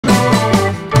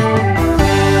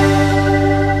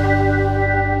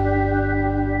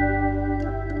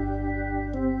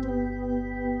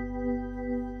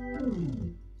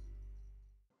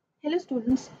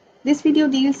students, this video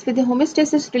deals with the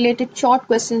homeostasis related short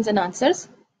questions and answers.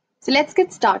 So let's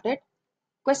get started.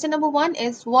 Question number 1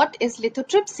 is, what is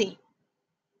lithotripsy?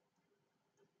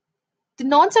 The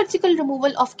non-surgical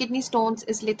removal of kidney stones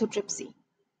is lithotripsy,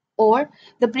 or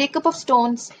the breakup of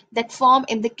stones that form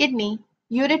in the kidney,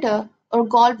 ureter, or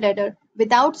gallbladder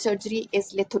without surgery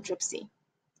is lithotripsy.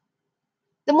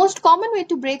 The most common way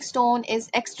to break stone is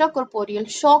extracorporeal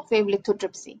shock wave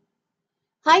lithotripsy.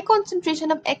 High concentration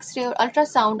of X-ray or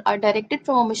ultrasound are directed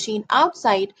from a machine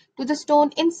outside to the stone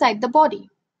inside the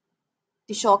body.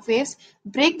 The shock waves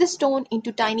break the stone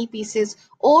into tiny pieces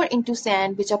or into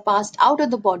sand, which are passed out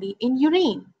of the body in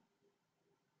urine.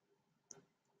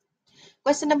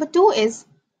 Question number 2 is,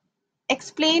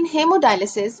 explain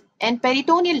hemodialysis and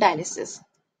peritoneal dialysis.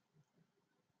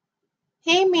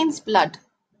 Hem means blood.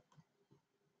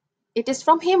 It is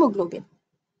from hemoglobin.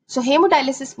 So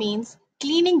hemodialysis means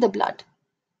cleaning the blood.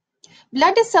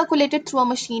 Blood is circulated through a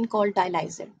machine called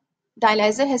dialyzer.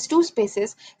 Dialyzer has two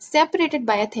spaces separated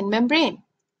by a thin membrane.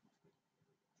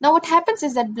 Now what happens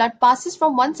is that blood passes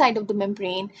from one side of the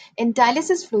membrane and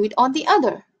dialysis fluid on the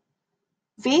other.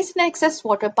 Waste and excess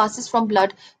water passes from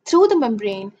blood through the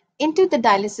membrane into the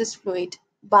dialysis fluid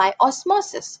by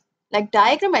osmosis. Like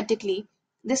diagrammatically,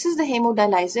 this is the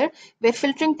hemodialyzer where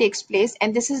filtering takes place,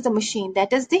 and this is the machine,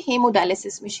 that is the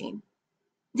hemodialysis machine.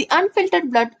 The unfiltered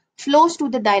blood flows to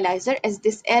the dialyzer as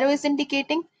this arrow is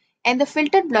indicating, and the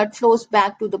filtered blood flows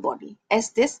back to the body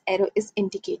as this arrow is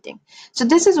indicating. So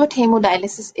this is what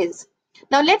hemodialysis is.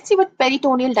 Now let's see what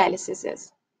peritoneal dialysis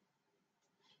is.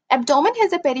 Abdomen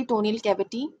has a peritoneal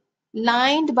cavity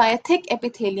lined by a thick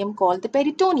epithelium called the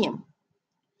peritoneum.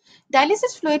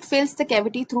 Dialysis fluid fills the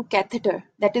cavity through catheter,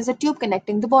 that is a tube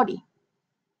connecting the body.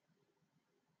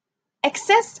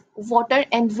 Excess water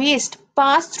and waste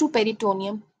pass through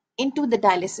peritoneum into the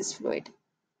dialysis fluid.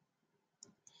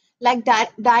 Like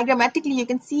diagrammatically, you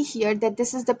can see here that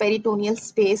this is the peritoneal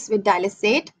space with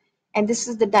dialysate, and this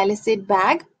is the dialysate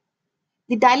bag.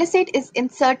 The dialysate is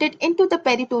inserted into the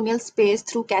peritoneal space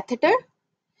through catheter.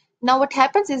 Now what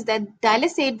happens is that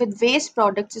dialysate with waste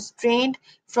products is drained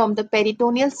from the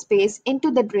peritoneal space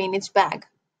into the drainage bag.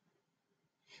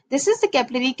 This is the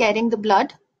capillary carrying the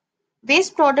blood.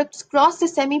 Waste products cross the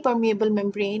semi-permeable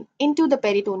membrane into the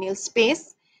peritoneal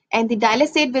space, and the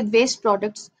dialysate with waste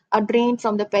products are drained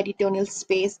from the peritoneal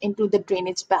space into the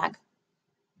drainage bag.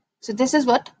 So this is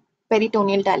what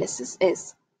peritoneal dialysis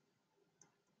is.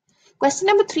 Question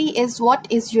number 3 is, what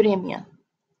is uremia?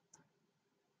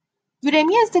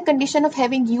 Uremia is the condition of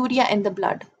having urea in the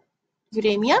blood.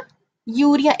 Uremia,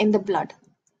 urea in the blood.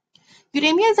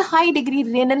 Uremia is a high degree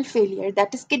renal failure,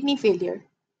 that is kidney failure.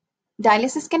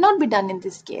 Dialysis cannot be done in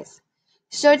this case.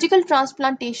 Surgical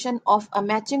transplantation of a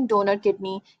matching donor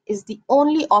kidney is the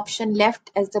only option left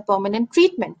as the permanent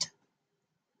treatment.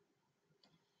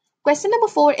 Question number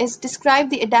 4 is, describe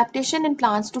the adaptation in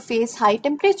plants to face high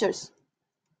temperatures.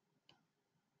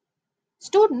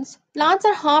 Students, plants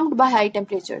are harmed by high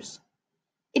temperatures.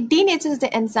 It denatures the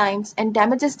enzymes and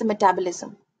damages the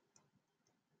metabolism.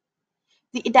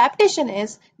 The adaptation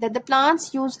is that the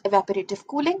plants use evaporative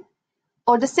cooling,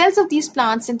 or the cells of these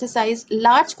plants synthesize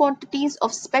large quantities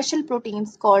of special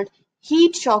proteins called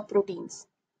heat shock proteins.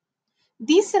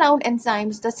 These surround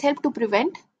enzymes, thus help to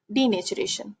prevent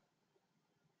denaturation.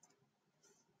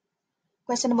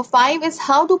 Question number 5 is,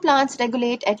 how do plants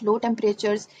regulate at low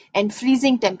temperatures and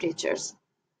freezing temperatures?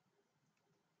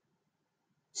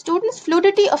 Students,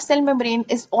 fluidity of cell membrane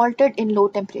is altered in low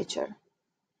temperature.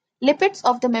 Lipids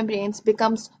of the membranes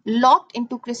becomes locked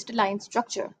into crystalline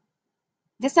structure.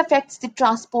 This affects the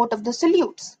transport of the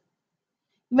solutes.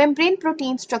 Membrane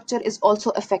protein structure is also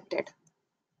affected.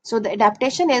 So the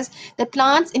adaptation is that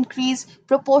plants increase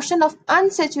proportion of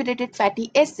unsaturated fatty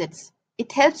acids.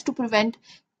 It helps to prevent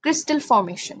crystal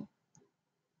formation.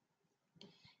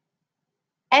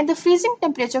 And the freezing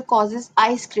temperature causes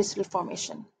ice crystal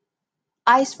formation.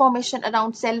 Ice formation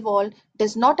around cell wall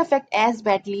does not affect as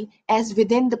badly as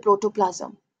within the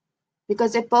protoplasm,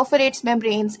 because it perforates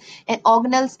membranes and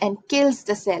organelles and kills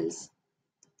the cells.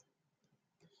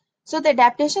 So the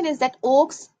adaptation is that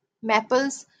oaks,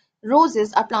 maples,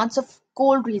 roses are plants of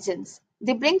cold regions.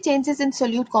 They bring changes in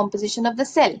solute composition of the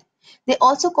cell. They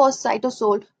also cause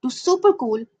cytosol to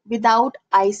supercool without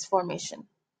ice formation.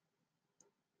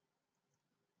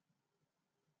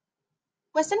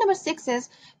 Question number 6 is,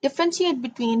 differentiate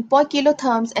between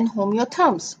poikilotherms and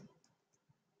homeotherms.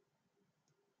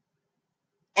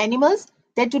 Animals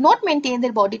that do not maintain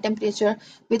their body temperature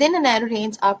within a narrow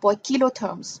range are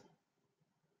poikilotherms.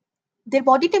 Their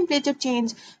body temperature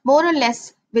change more or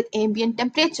less with ambient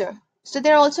temperature, so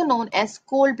they are also known as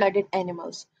cold-blooded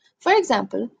animals. For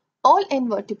example, All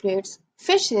invertebrates,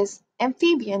 fishes,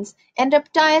 amphibians, and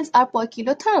reptiles are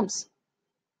poikilotherms.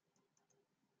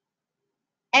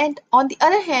 And on the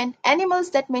other hand,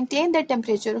 animals that maintain their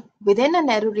temperature within a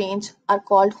narrow range are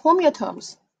called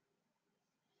homeotherms.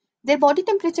 Their body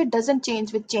temperature doesn't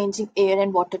change with changing air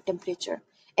and water temperature,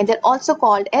 and they're also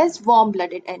called as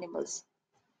warm-blooded animals.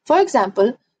 For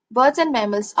example, birds and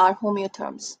mammals are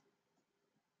homeotherms.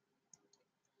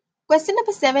 Question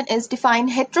number 7 is define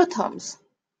heterotherms.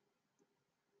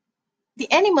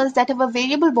 The animals that have a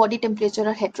variable body temperature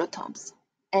are heterotherms.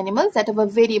 Animals that have a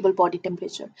variable body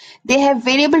temperature. They have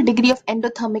variable degree of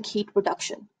endothermic heat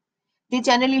production. They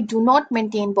generally do not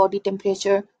maintain body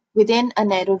temperature within a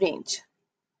narrow range.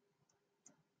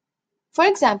 For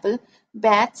example,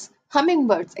 bats,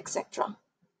 hummingbirds, etc.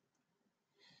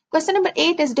 Question number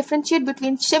 8 is differentiate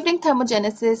between shivering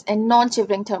thermogenesis and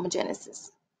non-shivering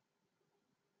thermogenesis.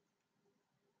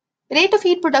 Rate of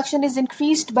heat production is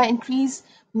increased by increased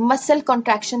muscle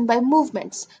contraction by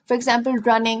movements, for example,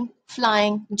 running,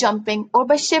 flying, jumping, or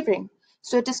by shivering.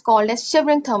 So it is called as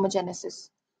shivering thermogenesis.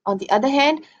 On the other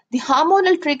hand, the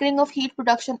hormonal triggering of heat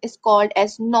production is called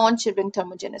as non-shivering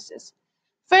thermogenesis.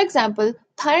 For example,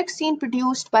 thyroxine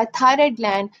produced by thyroid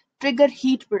gland trigger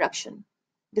heat production.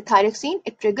 The thyroxine,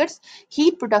 it triggers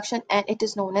heat production and it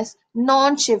is known as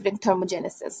non-shivering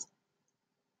thermogenesis.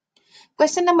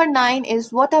 Question number 9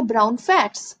 is what are brown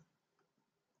fats?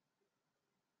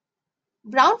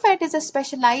 Brown fat is a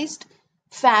specialized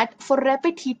fat for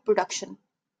rapid heat production.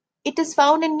 It is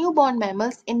found in newborn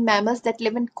mammals, in mammals that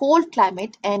live in cold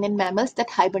climate, and in mammals that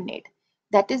hibernate.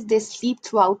 That is, they sleep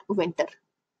throughout winter.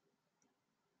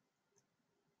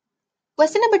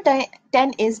 Question number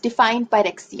 10 is define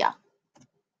pyrexia.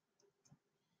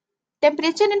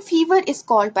 Temperature and fever is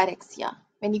called pyrexia.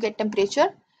 When you get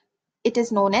temperature, it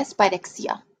is known as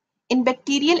pyrexia. In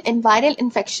bacterial and viral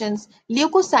infections,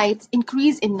 leukocytes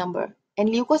increase in number. And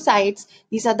leukocytes,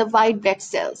 these are the white blood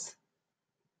cells.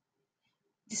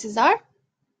 This is our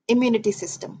immunity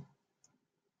system.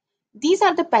 These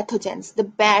are the pathogens, the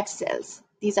bad cells.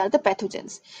 These are the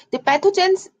pathogens. The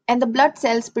pathogens and the blood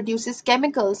cells produces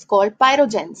chemicals called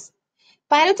pyrogens.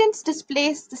 Pyrogens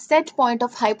displace the set point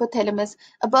of hypothalamus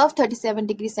above 37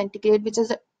 degrees centigrade, which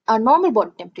is our normal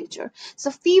body temperature. So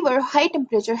fever, high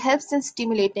temperature helps in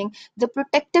stimulating the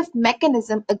protective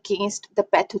mechanism against the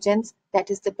pathogens, that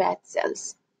is the bad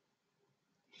cells.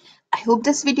 I hope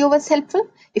this video was helpful.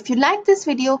 If you like this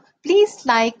video, please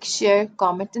like, share,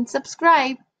 comment and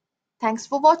subscribe. Thanks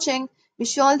for watching.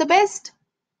 Wish you all the best.